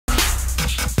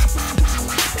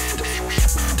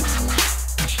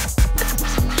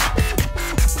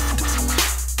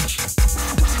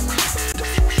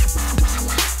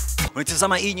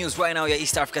Unatazama e-Newz right now ya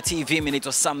East Africa TV. Mimi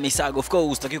naitwa Sam Misago. Of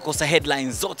course, tukikosa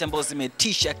headlines zote ambazo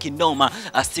zimetisha kinoma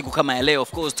siku kama ya leo.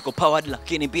 Of course, tuko powered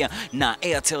lakini pia na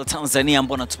Airtel Tanzania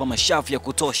ambao natupa mashafu ya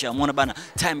kutosha. Muona bana,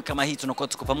 time kama hii tunakuwa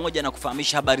tuko pamoja na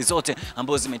kufahamisha habari zote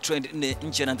ambazo zimetrend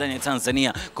nje na ndani ya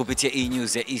Tanzania kupitia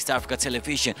e-Newz ya East Africa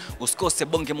Television. Usikose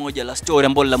bonge moja la story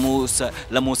ambalo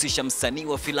la muhusisha msanii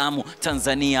wa filamu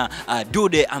Tanzania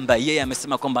Dude, ambaye yeye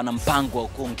amesema kwamba ana mpango wa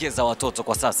kuongeza watoto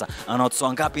kwa sasa. Ana watoto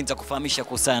wangapi nitakufahamisha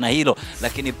kuhusiana na hilo,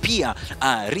 lakini pia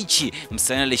Richie,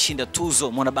 msanii alishinda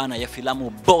tuzo muona bana ya filamu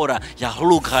bora ya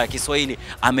lugha ya Kiswahili,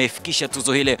 amefikisha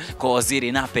tuzo ile kwa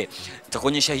Waziri Nape.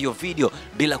 Nitakuonyesha hiyo video,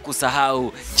 bila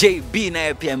kusahau JB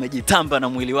naye pia amejitamba na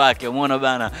mwili wake. Umeona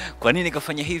bana, kwa nini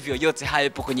kafanya hivyo? Yote hayo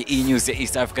yapo kwenye e-Newz ya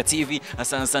East Africa TV.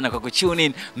 Asante sana kwa kutune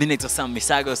in. Mimi naitwa Sam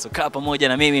Misago, so kaa pamoja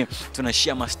na mimi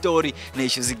tunashare ma story na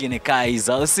issues zingine kai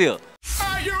za sio.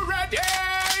 Are you ready?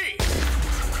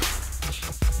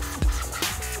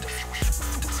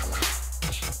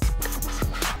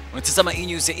 Unatazama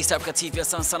e-Newz ya East Africa TV.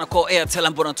 Asante sana kwa Airtel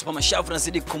ambao wanatupa mashavu.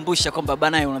 Nazidi kukumbusha kwamba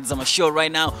bana, unatazama show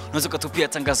right now, unaweza kutupia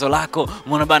tangazo lako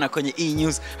muona bana kwenye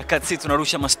e-Newz. Akati sisi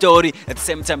tunarusha ma story, at the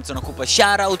same time tunakupa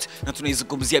shout out na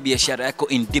tunaizungumzia biashara yako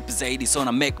in deep zaidi, so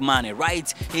na make money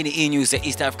right. Hii ni e-Newz ya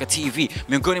East Africa TV.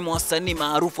 Miongoni mwa wasanii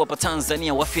maarufu hapa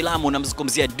Tanzania wa filamu,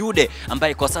 namzungumzia Dude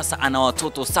ambaye kwa sasa ana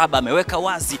watoto 7. Ameweka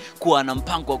wazi kuwa ana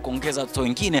mpango wa kuongeza watoto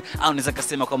wengine, au naweza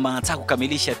kusema kwamba anataka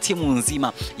kukamilisha timu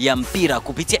nzima ya mpira.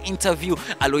 Kupitia interview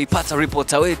aloipata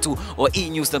reporter wetu wa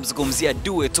e-Newz, namzungumzia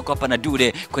Dude. Tuko hapa na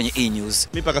Dude kwenye e-Newz.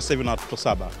 Mimi paka sasa hivi na watoto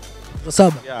 7.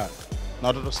 7? Yeah, na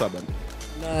watoto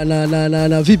 7.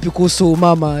 Na vipi kuhusu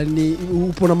mama? Ni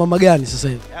upo na mama gani sasa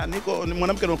hivi? Yeah, ni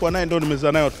mwanamke nimekuwa naye, ndio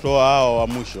nimezaa naye watoto hao wa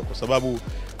mwisho, kwa sababu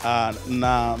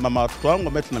na mama watoto wangu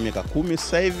ambaye tuna miaka 10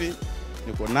 sasa hivi,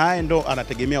 niko naye, ndo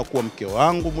anategemea kuwa mke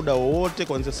wangu muda wowote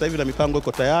kuanzia sasa hivi, na mipango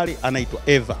iko tayari. Anaitwa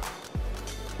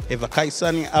Eva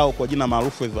Kaisani, au kwa jina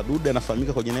maarufu Eva Dude,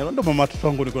 anafahamika kwa jina hilo. Ndio mama watoto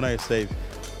wangu niko naye sasa hivi.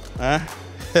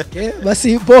 Okay,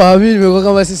 basi poa. Mimi nimekuwa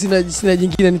kama sina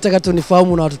jingine, nitaka tu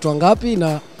nifahamu na watoto wangapi,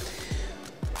 na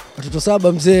watoto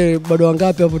 7 mzee, bado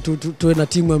wangapi hapo tuwe na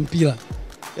timu ya mpira?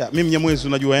 Yeah, mimi Mnyamwezi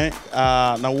unajua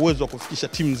na uwezo wa kufikisha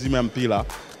timu nzima ya mpira,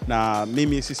 na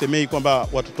mimi sisemei kwamba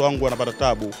watoto wangu wanapata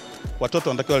tabu. Watoto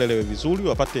wanatakiwa walelewe vizuri,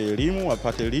 wapate elimu,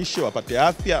 wapate lishe, wapate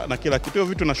afya na kila kitu. Hiyo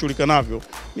vitu nashughulika navyo.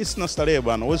 Mimi sina starehe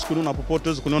bwana. Huwezi kuniona popote,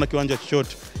 huwezi kuniona kiwanja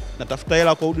chochote. Natafuta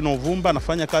hela kwa udi na uvumba,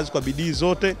 nafanya kazi kwa bidii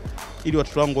zote ili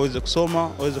watoto wangu waweze kusoma,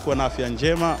 waweze kuwa na afya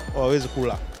njema, waweze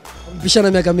kula.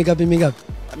 Mpishana miaka mingapi?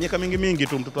 Miaka mingi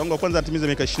tu. Mtoto wangu wa kwanza anatimiza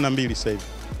miaka 22 sasa hivi,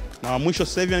 na wa mwisho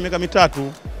sasa hivi ana miaka 3.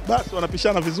 Basi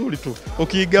wanapishana vizuri tu.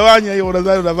 Ukiigawanya hiyo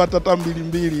unadhani unapata hata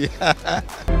 2.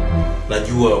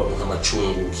 Najua una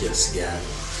machungu kiasi gani,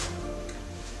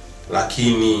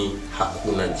 lakini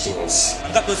hakuna jinsi.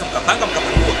 Mtaweza mkapanga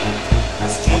mkapangua.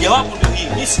 Mmoja wapo ndio hii,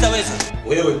 mimi sitaweza.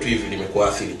 Wewe tu hivi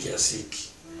limekuathiri kiasi hiki.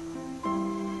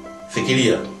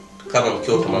 Fikiria kama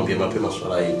mkeo utamwambia mapema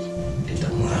swala hili,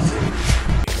 litamwathiri.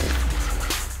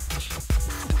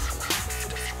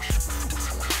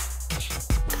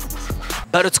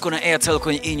 Bado tuko na Airtel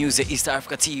kwenye e-Newz ya East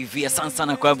Africa TV. Asante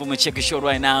sana kwa hapo umecheki show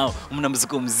right now.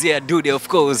 Mnamzungumzia Dude, of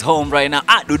course, home right now.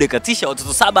 Dude katisha watoto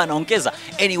 7 anaongeza.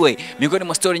 Anyway, miongoni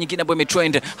mwa story nyingine ambayo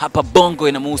imetrend hapa Bongo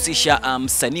inamhusisha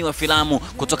msanii wa filamu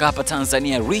kutoka hapa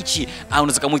Tanzania Richie, au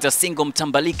unaweza kumuita Single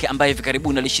Mtambalike, ambaye hivi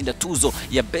karibuni alishinda tuzo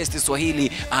ya Best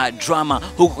Swahili Drama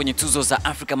huko kwenye tuzo za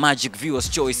Africa Magic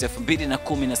Viewers Choice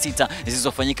 2016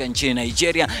 zilizofanyika nchini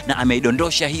Nigeria, na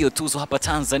ameidondosha hiyo tuzo hapa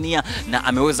Tanzania na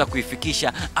ameweza kuifikisha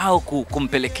au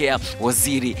kumpelekea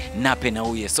Waziri Nape na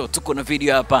huye. So tuko na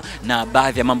video hapa na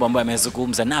baadhi ya mambo ambayo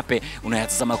amezungumza Nape,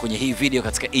 unayatazama kwenye hii video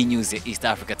katika e-Newz ya East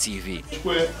Africa TV.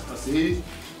 Chukue nafasi hii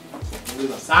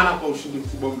kupongeza sana kwa ushindi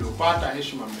mkubwa mliopata.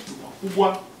 Heshima mmetupa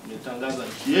kubwa, mmetangaza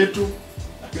nchi yetu,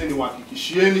 lakini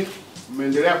niwahakikishieni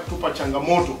mmeendelea kutupa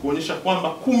changamoto kuonyesha kwamba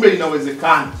kumbe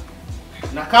inawezekana.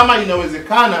 Na kama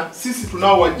inawezekana, sisi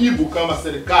tunao wajibu kama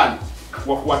serikali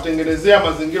wa kuwatengenezea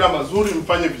mazingira mazuri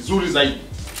mfanye vizuri zaidi.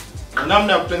 Na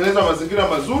namna ya kutengeneza mazingira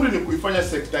mazuri ni kuifanya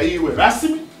sekta hii iwe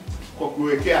rasmi kwa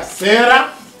kuwekea sera,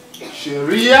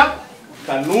 sheria,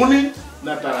 kanuni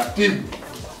na taratibu.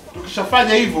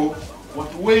 Tukishafanya hivyo,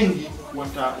 watu wengi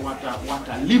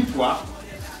watalipwa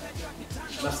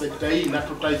na sekta hii, na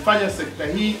tutaifanya sekta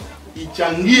hii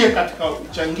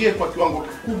ichangie kwa kiwango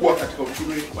kikubwa katika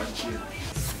uchumi wa nchi yetu.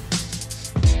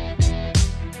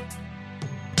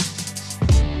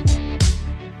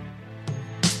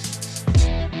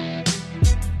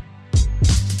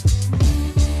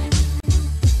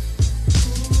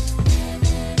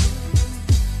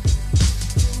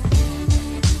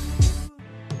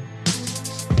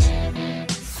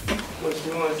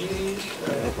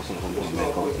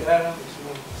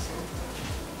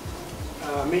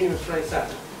 Mimi nimefurahi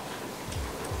sana.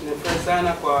 Nimefurahi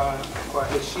sana kwa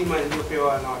heshima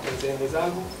niliyopewa na Watanzania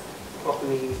wenzangu kwa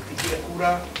kunipigia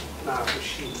kura na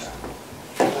kushinda.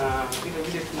 Na vile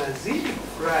vile tunazidi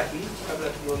kufurahi. Kabla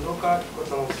tuondoka tulikuwa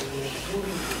tunamsaidia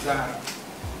vizuri wizara.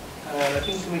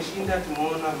 Lakini tumeshinda,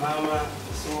 tumeona mama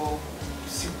so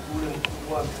siku ule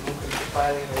mkubwa mtunuka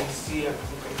pale, rais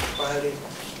mtunuka pale.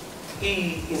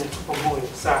 Hii inatupa moyo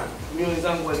sana. Mimi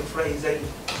wenzangu walifurahi zaidi.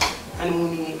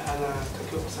 Muni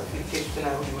anatakiwa kusafiri kesho tena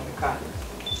arudi Marekani,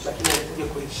 lakini alikuja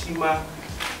kwa heshima.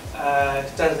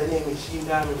 Tanzania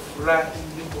imeshinda, amefurahi,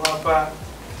 yuko hapa.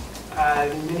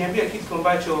 Nimeniambia kitu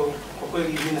ambacho kwa kweli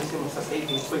mimi nasema sasa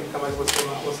hivi ni kweli, kama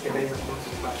alivyosema Oscar Daiza kwa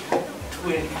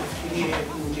tuwe tufikirie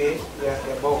nje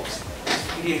ya box,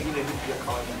 tufikirie vile vitu vya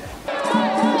kawaida.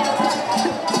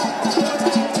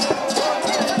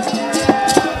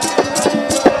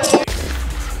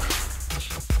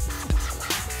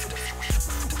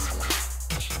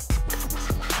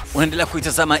 Unaendelea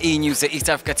kuitazama e-Newz East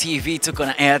Africa TV, tuko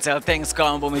na Airtel. Thanks kwa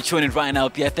ambao umechuni right now,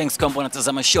 pia thanks kwa ambao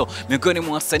unatazama show. Miongoni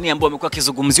mwa wasanii ambao wamekuwa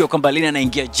kizungumziwa kwamba lini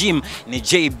anaingia gym ni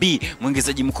JB,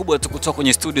 mwingizaji mkubwa tu kutoka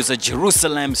kwenye studios za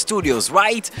Jerusalem Studios,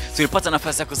 right? Tulipata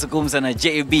nafasi ya kuzungumza na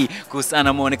JB kuhusiana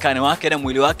na muonekano wake na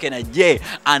mwili wake, na je,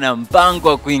 ana mpango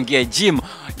wa kuingia gym.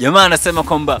 Jamaa anasema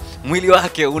kwamba mwili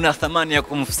wake una thamani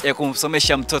ya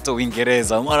kumsomesha mtoto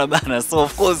Uingereza. Umeona bana? So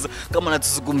of course kama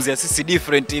natuzungumzia sisi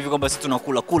different hivi kwamba sisi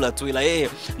tunakula tu, ila yeye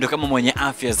ndio kama mwenye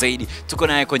afya zaidi. Tuko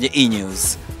naye kwenye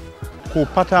e-Newz.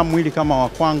 Kupata mwili kama wa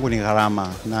kwangu ni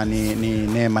gharama na ni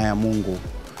neema ya Mungu.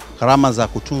 Gharama za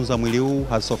kutunza mwili huu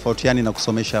hazitofautiani na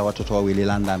kusomesha watoto wawili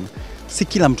London. Si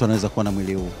kila mtu anaweza kuwa na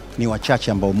mwili huu. Ni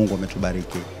wachache ambao Mungu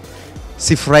ametubariki.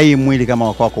 Sifurahi mwili kama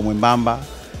wa kwako mwembamba,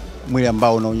 mwili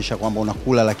ambao unaonyesha kwamba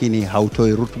unakula lakini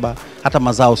hautoi rutuba. Hata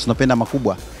mazao tunapenda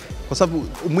makubwa. Kwa sababu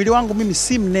mwili wangu mimi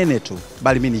si mnene tu,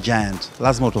 bali mimi ni giant.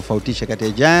 Lazima utofautishe kati ya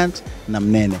giant na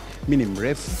mnene. Mimi ni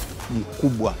mrefu,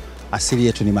 mkubwa. Asili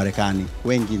yetu ni Marekani.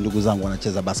 Wengi ndugu zangu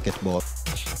wanacheza basketball.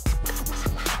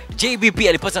 JB pia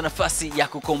alipata nafasi ya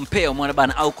kucompare mwana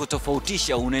bana au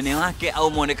kutofautisha unene wake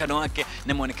au muonekano wake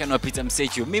na muonekano wa Peter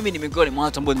Msechu. Mimi ni miongoni mwa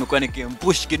watu ambao nimekuwa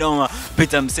nikimpush kinoma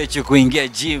Peter Msechu kuingia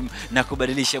gym na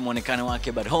kubadilisha muonekano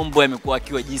wake, but homeboy amekuwa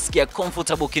akijisikia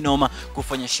comfortable kinoma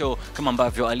kufanya show kama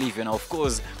ambavyo alivyo, na of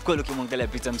course kweli ukimwangalia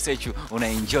Peter Msechu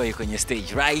unaenjoy kwenye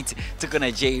stage, right? Tuko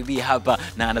na JB hapa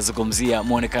na anazungumzia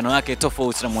muonekano wake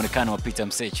tofauti na muonekano wa Peter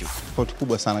Msechu. Tofauti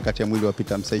kubwa sana kati ya mwili wa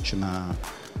Peter Msechu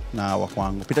na wa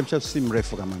kwangu. Peter Msechu si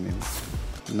mrefu kama mimi.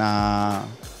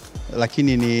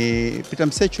 Lakini Peter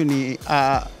Msechu ni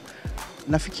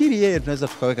nafikiri yeye tunaweza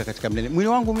tukaweka katika mnene. Mwili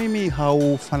wangu mimi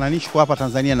haufananishwi hapa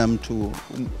Tanzania na mtu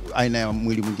aina ya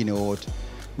mwili mwingine wowote.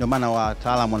 Ndio maana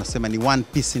wataalamu wanasema ni one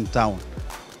piece in town.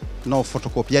 No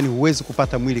photocopy. Yaani huwezi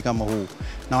kupata mwili kama huu.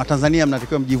 Na Watanzania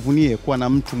mnatakiwa mjivunie kuwa na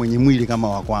mtu mwenye mwili kama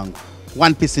wa kwangu.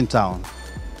 One piece in town.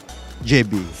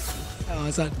 JB.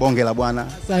 Asante. Bonge la bwana.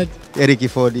 Asante. Eric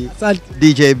Ford. Asante.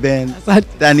 DJ Ben. Asante.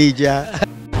 Danija.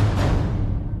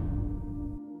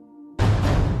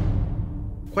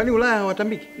 Kwani Ulaya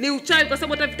hawatambiki? Ni uchawi, kwa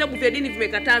sababu hata vitabu vya dini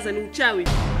vimekataza, ni uchawi.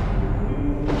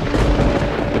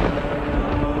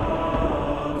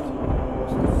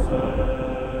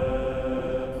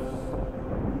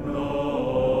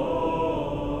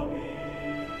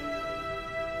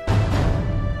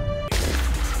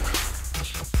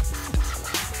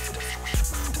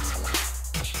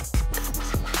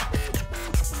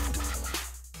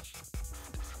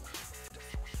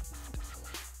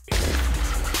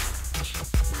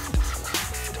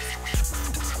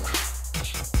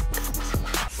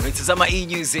 Unatazama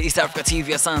e-Newz East Africa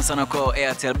TV, asante sana kwa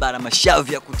Airtel bana,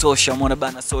 mashavu ya kutosha umeona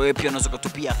bana. So wewe pia unaweza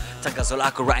kutupia tangazo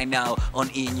lako right now on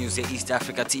e-Newz East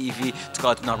Africa TV,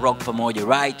 tukawa tuna rock pamoja,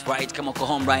 right? Kama uko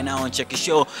home right now on check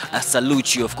show, I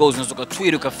salute you. Of course unaweza kwa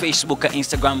Twitter, kwa Facebook, kwa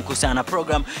Instagram kusana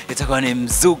program itakuwa ni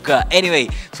mzuka. Anyway,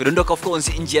 tudondoka of course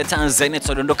nje ya Tanzania,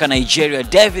 tudondoka Nigeria.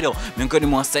 Davido miongoni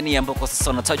mwa wasanii ambao kwa sasa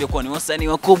wanatajwa kuwa ni wasanii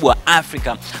wakubwa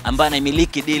Africa, ambaye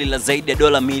anamiliki dili la zaidi ya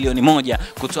dola milioni 1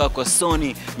 kutoka kwa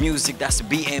Sony Music, that's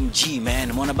BMG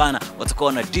man. Umeona bana,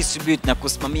 watakuwa na distribute na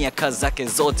kusimamia kazi zake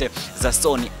zote za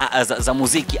Sony za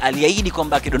muziki. Aliahidi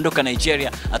kwamba akidondoka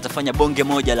Nigeria atafanya bonge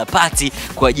moja la party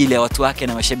kwa ajili ya watu wake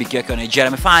na mashabiki wake wa Nigeria.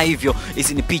 Amefanya hivyo.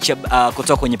 Hizi ni picha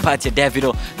kutoka kwenye party ya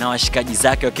Davido na washikaji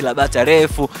zake wa kila bata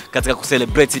refu katika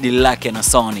kucelebrate deal lake na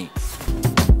Sony.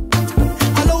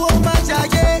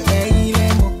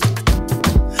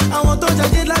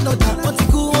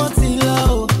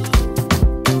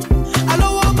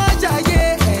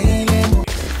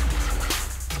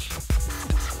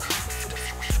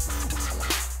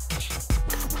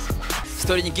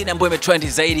 Story nyingine ambayo imetrend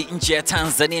zaidi nje ya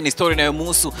Tanzania ni story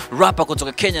inayomhusu rapper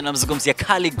kutoka Kenya na mzungumzia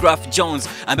Khaligraph Jones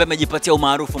ambaye amejipatia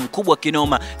umaarufu mkubwa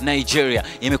kinoma Nigeria.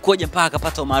 Imekuja mpaka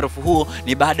akapata umaarufu huo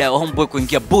ni baada ya Homeboy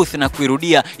kuingia booth na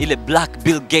kuirudia ile Black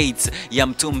Bill Gates ya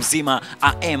mtu mzima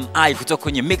MI kutoka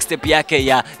kwenye mixtape yake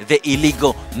ya The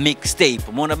Illegal Mixtape.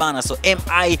 Umeona bana, so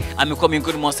MI amekuwa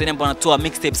miongoni mwa wasanii ambao wanatoa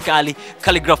mixtapes kali.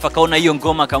 Khaligraph akaona hiyo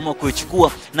ngoma akaamua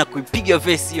kuichukua na kuipiga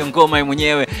verse hiyo ngoma yeye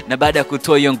mwenyewe, na baada ya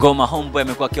kutoa hiyo ngoma Homeboy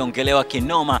amekuwa akiongelewa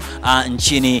kinoma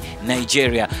nchini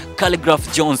Nigeria.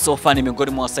 Khaligraph Jones so far ni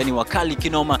miongoni mwa wasanii wakali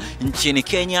kinoma nchini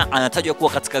Kenya. Anatajwa kuwa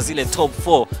katika zile top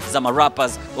 4 za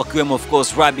rappers wakiwemo of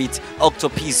course Rabbit,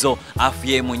 Octopizzo, afu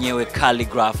yeye mwenyewe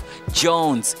Khaligraph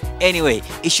Jones. Anyway,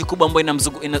 issue kubwa ambayo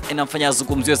inamfanya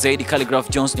azungumziwe zaidi Khaligraph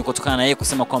Jones ni kutokana na yeye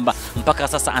kusema kwamba mpaka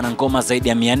sasa ana ngoma zaidi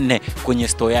ya 400 kwenye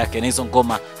store yake na hizo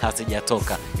ngoma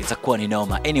hazijatoka. Itakuwa ni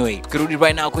noma. Anyway, tukirudi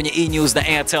right now kwenye e-Newz na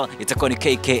Airtel, itakuwa ni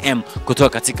KKM kutoka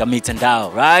katika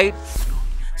mitandao, right?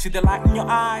 See the light in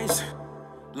your eyes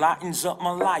lightens up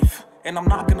my life, and I'm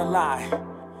not gonna lie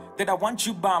that I want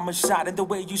you by my side, and the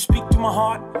way you speak to my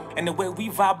heart and the way we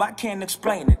vibe, I can't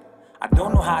explain it. I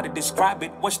don't know how to describe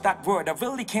it. What's that word? I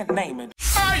really can't name it.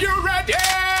 Are you ready?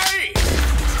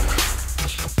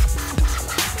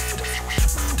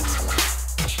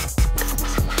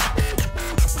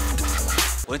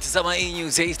 Unatazama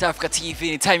e-Newz ya East Africa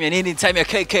TV. Ni time ya nini? Time ya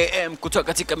KKM kutoka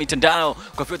katika mitandao.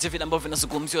 Kwa vyote vile ambavyo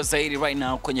vinazungumziwa zaidi right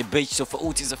now kwenye page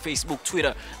tofauti za Facebook,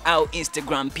 Twitter au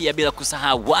Instagram, pia bila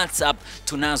kusahau WhatsApp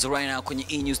tunazo right now kwenye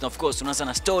e-Newz. Na of course tunaanza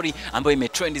na story ambayo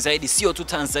imetrend zaidi sio tu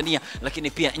Tanzania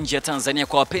lakini pia nje ya Tanzania.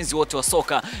 Kwa wapenzi wote wa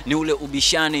soka ni ule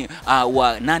ubishani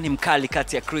wa nani mkali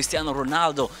kati ya Cristiano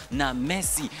Ronaldo na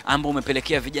Messi ambao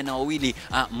umepelekea vijana wawili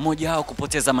mmoja wao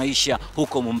kupoteza maisha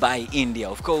huko Mumbai, India.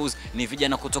 Of course ni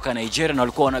vijana kutoka Nigeria na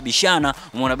walikuwa wanabishana.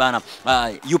 Umeona bana,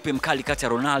 yupi mkali kati ya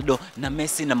Ronaldo na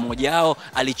Messi, na mmoja wao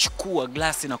alichukua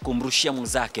glasi na kumrushia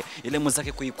mwenzake. Ile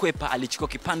mwenzake kuikwepa alichukua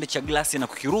kipande cha glasi na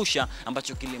kukirusha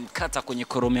ambacho kilimkata kwenye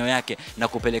koromeo yake na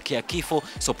kupelekea kifo.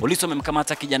 So polisi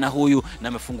wamemkamata kijana huyu na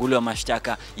amefunguliwa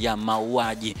mashtaka ya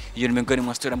mauaji. Hiyo ni miongoni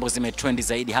mwa story ambazo zimetrend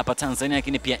zaidi hapa Tanzania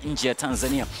lakini pia nje ya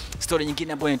Tanzania. Story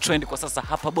nyingine ambayo ni trend kwa sasa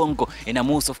hapa Bongo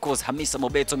inamhusu of course Hamisa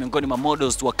Mobeto, miongoni mwa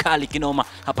models wakali kinoma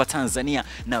hapa Tanzania,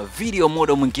 na video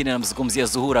model mwingine namzungumzia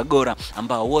Zuhura Gora,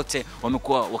 ambao wote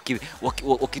wamekuwa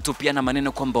wakitupiana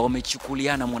maneno kwamba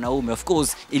wamechukuliana mwanaume. Of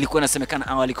course ilikuwa inasemekana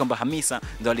awali kwamba Hamisa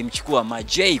ndo alimchukua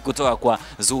Majay kutoka kwa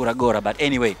Zuhura Gora, but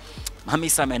anyway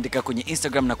Hamisa ameandika kwenye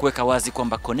Instagram na kuweka wazi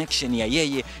kwamba connection ya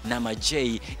yeye na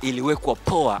Majay iliwekwa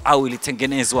poa au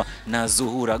ilitengenezwa na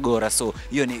Zuhura Gora. So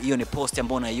hiyo ni post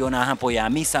ambayo unaiona hapo ya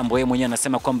Hamisa ambaye yeye mwenyewe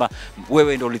anasema kwamba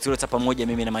wewe ndio ulituleta pamoja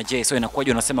mimi na Majay. So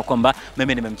inakuwaje unasema kwamba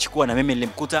mimi nimemchukua na mimi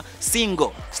nilimkuta single.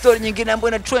 Story nyingine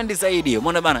ambayo ina trend zaidi,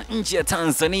 umeona bana, nje ya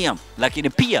Tanzania lakini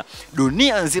pia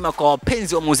dunia nzima kwa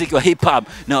wapenzi wa muziki wa hip hop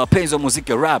na wapenzi wa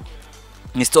muziki wa rap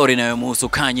ni story inayomhusu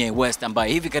Kanye West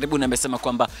ambaye hivi karibuni amesema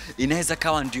kwamba inaweza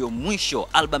kawa ndio mwisho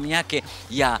album yake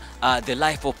ya The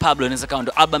Life of Pablo, inaweza kawa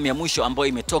ndio album ya mwisho ambayo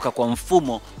imetoka kwa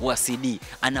mfumo wa CD.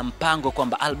 Ana mpango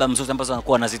kwamba album zote ambazo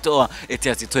anakuwa anazitoa eti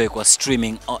azitoe kwa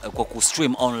streaming, kwa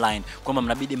kustream online, kwamba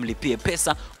mnabidi mlipie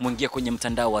pesa muingie kwenye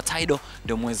mtandao wa Tidal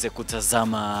ndio muweze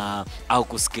kutazama au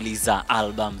kusikiliza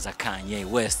album za Kanye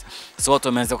West. So watu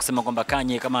wameanza kusema kwamba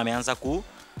Kanye kama ameanza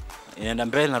inaenda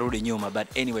mbele na rudi nyuma,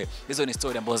 but anyway hizo ni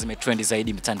story ambazo zimetrend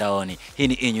zaidi mitandaoni. Hii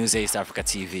ni e-Newz ya East Africa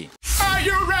TV. Are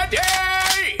you ready?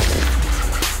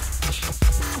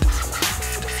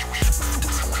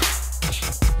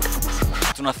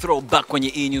 Tuna throwback kwenye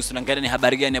e-Newz, tunaangalia ni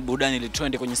habari gani ya burudani ile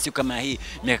trend kwenye siku kama hii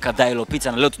miaka kadhaa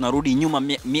iliyopita, na leo tunarudi nyuma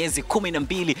miezi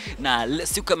 12 na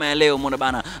siku kama ya leo umeona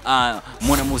bana,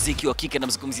 mwanamuziki wa kike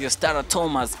namzungumzia Stara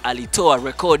Thomas alitoa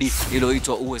rekodi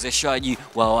iliyoitwa uwezeshwaji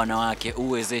wa wanawake,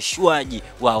 uwezeshwaji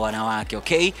wa wanawake.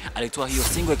 Okay, alitoa hiyo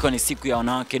single ikiwa ni siku ya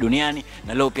wanawake duniani,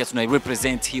 na leo pia tuna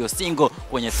represent hiyo single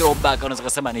kwenye throwback, unaweza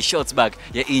kusema ni shortback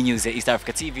ya e-Newz ya East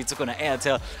Africa TV. Tuko na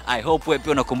Airtel. I hope wewe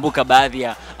pia unakumbuka baadhi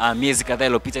ya miezi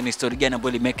kadhaa iliyopita ni story gani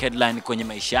ambayo imake headline kwenye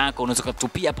maisha yako. Unaweza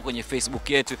kutupia hapo kwenye Facebook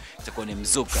yetu, itakuwa ni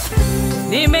mzuka.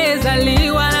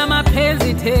 Nimezaliwa na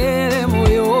mapenzi tele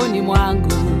moyoni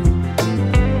mwangu,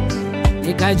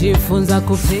 nikajifunza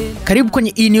kupenda. Karibu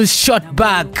kwenye e-Newz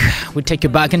Shortback. We take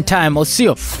you back in time, au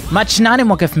sio? March 8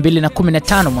 mwaka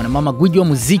 2015, mwanamama gwiji wa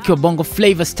muziki wa Bongo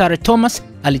Flava Stara Thomas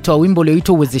alitoa wimbo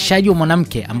ulioitwa uwezeshaji wa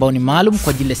mwanamke, ambao ni maalum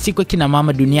kwa ajili ya siku ya kina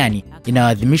mama duniani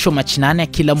inayoadhimishwa March 8 ya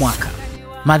kila mwaka.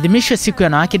 Maadhimisho ya siku ya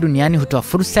wanawake duniani hutoa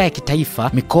fursa ya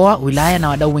kitaifa, mikoa, wilaya na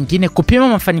wadau wengine kupima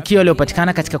mafanikio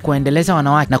yaliyopatikana katika kuendeleza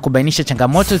wanawake na kubainisha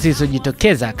changamoto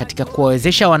zilizojitokeza katika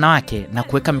kuwawezesha wanawake na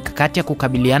kuweka mikakati ya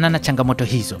kukabiliana na changamoto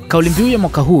hizo. Kauli mbiu ya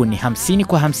mwaka huu ni 50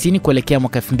 kwa 50 kuelekea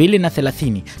mwaka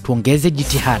 2030, tuongeze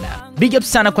jitihada. Big up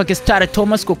sana kwa Stara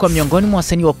Thomas kwa kuwa miongoni mwa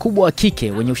wasanii wakubwa wa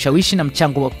kike wenye ushawishi na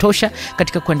mchango wa kutosha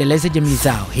katika kuendeleza jamii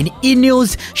zao. Hii ni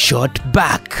e-Newz Short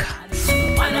Back.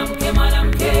 Mwanamke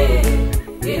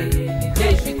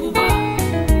jeshi kubwa,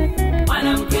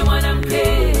 mwanamke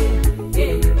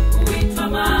huitwa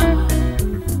mama,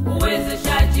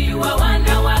 uwezeshaji wa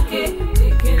wanawake,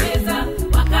 tekeleza,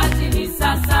 wakati ni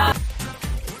sasa.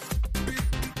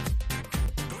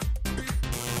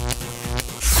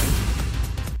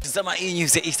 Tazama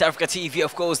e-Newz ya East Africa TV,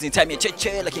 of course ni time ya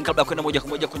cheche, lakini kabla kwenda moja kwa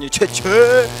moja kwenye cheche,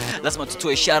 lazima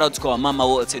tutoe shout out kwa mama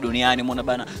wote duniani, muona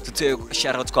bana, tutoe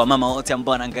shout out kwa mama wote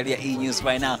ambao wanaangalia e-Newz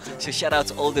right now. So shout out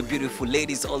to all the beautiful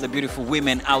ladies, all the beautiful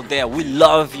women out there. We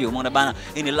love you, muona bana.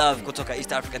 Ini love kutoka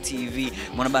East Africa TV,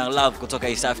 muona bana, love kutoka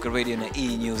East Africa Radio na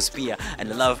e-Newz pia,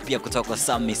 and love pia kutoka kwa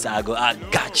Sam Misago. I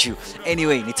got you.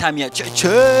 Anyway, ni time ya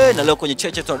cheche, na leo kwenye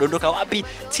cheche tunadondoka wapi?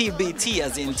 TBT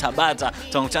as in Tabata.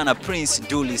 Tunakutana na Prince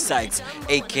Dully Sykes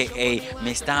aka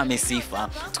Mr. Misifa,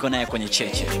 tuko naye kwenye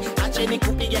cheche. Acheni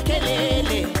kupiga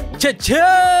kelele. Cheche!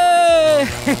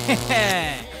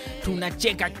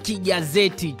 Tunacheka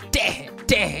kigazeti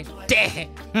te.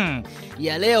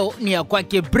 Ya leo ni ya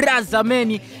kwake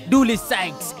Brazameni Dully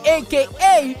Sykes aka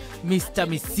Mr.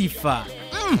 Misifa.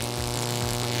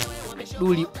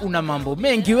 Dully, una mambo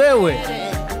mengi wewe.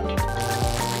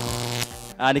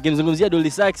 Nikimzungumzia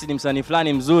Dully Sykes, ni msanii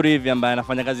fulani mzuri hivi ambaye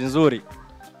anafanya kazi nzuri,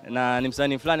 na ni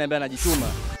msanii fulani ambaye anajituma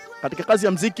katika kazi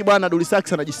ya muziki bwana. Dully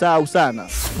Sykes anajisahau sana.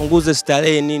 Punguze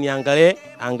starehe nini,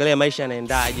 angalie maisha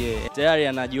yanaendaje. Tayari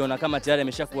anajiona kama tayari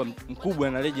ameshakuwa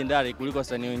mkubwa na legendary kuliko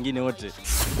wasanii wengine wote.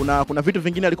 Kuna vitu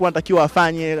vingine alikuwa anatakiwa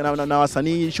afanye na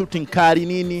wasanii, shooting kari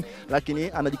nini, lakini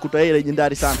anajikuta yeye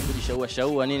legendary sana.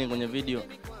 Kujishaua nini kwenye video.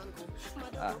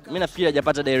 Mimi nafikiri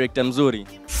hajapata director mzuri.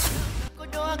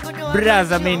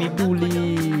 Brazameni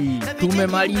Dully,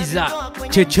 tumemaliza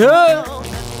cheche.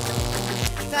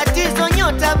 Tatizo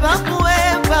nyota bakue,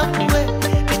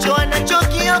 nicho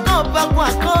anachokiogopa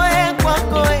kwako,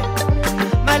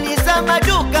 maliza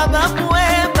maduka bakue,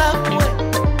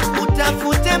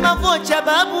 utafute mavocha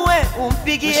babue,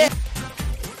 umpigie.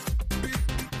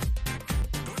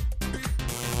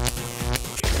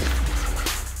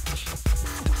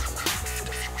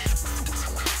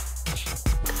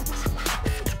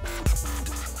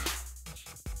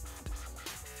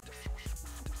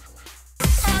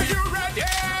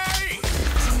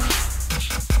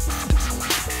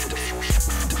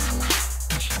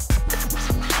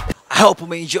 I hope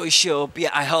umeenjoy show.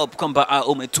 Pia I hope kwamba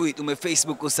umetweet,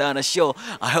 umefacebook sana show.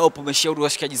 I hope umeshauri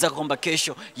washikaji zako kwamba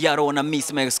kesho yaro wana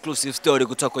miss my exclusive story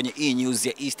kutoka kwenye e-Newz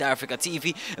ya East Africa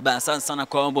TV. Asante sana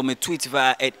kwa kwamba umetweet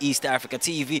via @East Africa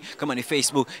TV. Kama ni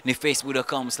Facebook, ni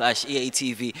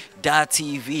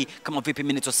facebook.com/eatv.tv. Kama vipi,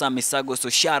 mimi ni Sam Misago, so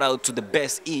shout out to the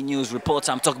best e-Newz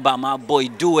reporter. I'm talking about my boy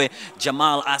Due,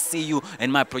 Jamal, I see you,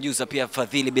 and my producer pia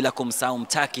Fadhili, bila kumsahau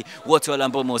Mtaki. Wote wale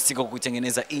ambao wamehusika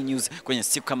kuitengeneza e-Newz kwenye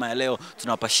siku kama ya leo,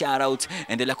 tunawapa shout out.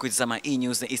 Endelea kuitazama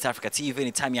e-Newz na East Africa TV.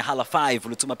 Ni time ya Hala 5.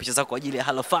 Ulituma picha zako kwa ajili ya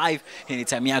Hala 5. Hii ni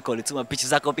time yako. Ulituma picha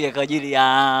zako pia kwa ajili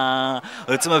ya,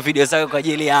 ulituma video zako kwa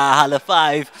ajili ya Hala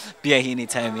 5. Pia hii ni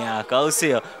time yako, au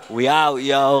sio? We out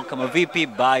yo. Kama vipi,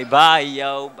 bye bye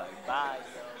yo. Bye bye.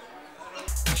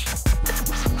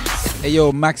 Hey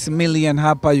yo, Maximilian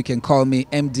hapa, you can call me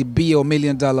MDB or $1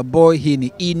 Million Boy. Hii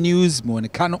ni e-Newz,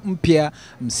 muonekano mpya,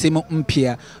 msimu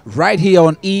mpya, right here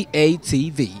on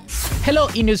EATV. Hello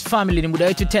e-Newz family, ni muda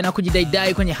wetu tena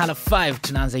kujidaidai kwenye Hala 5.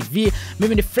 Tunaanza hivi.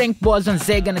 Mimi ni Frank Bozon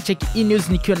Zega na cheki e-Newz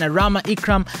nikiwa na Rama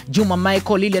Ikram, Juma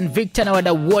Michael, Lilian Victor na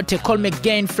wadau wote. Call me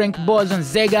again Frank Bozon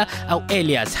Zega au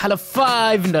Elias. Hala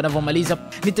 5 ndo anavyomaliza.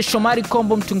 Nita Shomari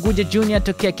Kombo Mtunguja Junior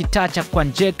tokea Kitacha kwa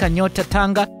Njeka Nyota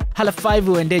Tanga. Hala 5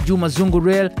 uende Juma Zungu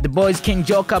Real, The Boys King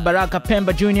Joka, Baraka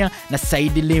Pemba Junior na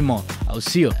Saidi Limo, au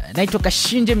sio? Naitwa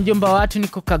Kashinje mjomba wa watu,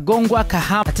 niko Kagongwa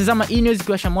Kahama. Natazama e-Newz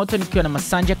ikiwa Shamoto nikiwa na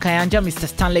Masanja Kayanja, Mr.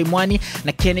 Stanley Mwani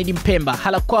na Kennedy Mpemba.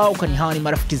 Hala kwao, kwani hawa ni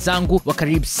marafiki zangu wa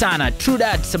karibu sana. True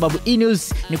that, sababu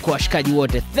e-Newz ni kwa washikaji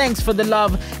wote. Thanks for the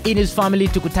love e-Newz family,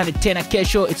 tukutane tena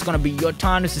kesho. It's gonna be your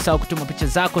turn. Usisahau kutuma picha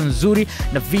zako nzuri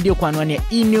na video kwa anwani ya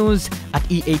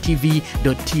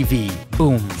e-Newz@eatv.tv.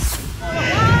 Boom.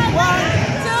 1,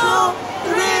 2,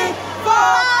 3,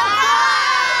 4.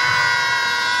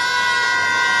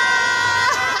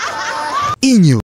 e-Newz.